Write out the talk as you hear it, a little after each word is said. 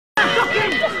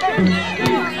Oh,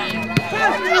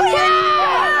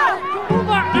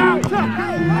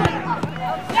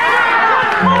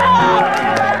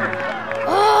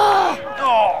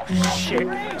 shit.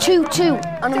 2-2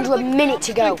 and under a minute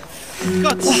to go.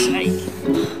 God's sake.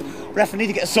 Ref, I need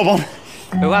to get a sub on.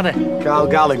 Who had it? Carl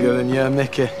Gallagher and yeah,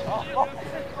 Mickey.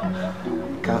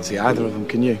 Can't see either of them,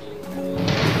 can you?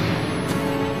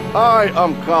 Hi,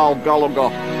 I'm Carl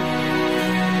Gallagher.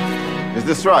 Is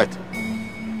this right?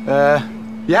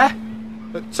 Yeah.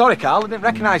 Sorry, Carl, I didn't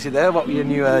recognise you there. What were your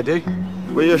new hairdo?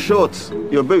 Were your shorts,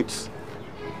 your boots?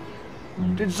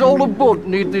 Did Zola Bud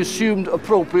need the assumed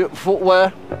appropriate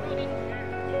footwear?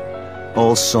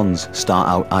 All sons start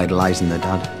out idolising their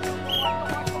dad.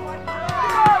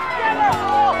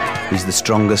 He's the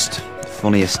strongest,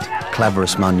 funniest,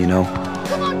 cleverest man you know.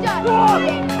 Come on, Dad!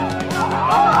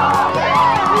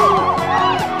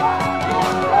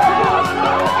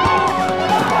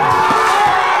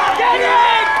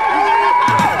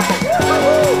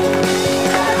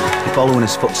 Follow in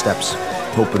his footsteps,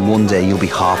 hoping one day you'll be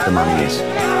half the man he is.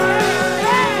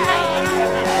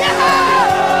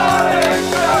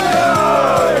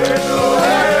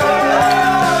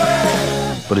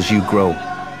 But as you grow,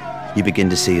 you begin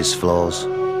to see his flaws.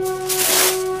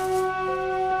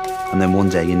 And then one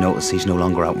day you notice he's no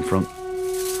longer out in front.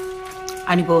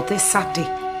 And he bought this Saturday.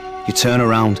 You turn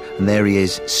around and there he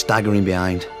is, staggering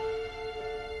behind.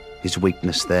 His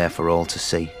weakness there for all to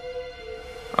see.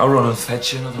 I'll run and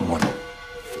fetch you another one.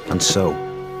 And so,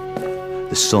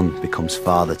 the son becomes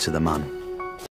father to the man.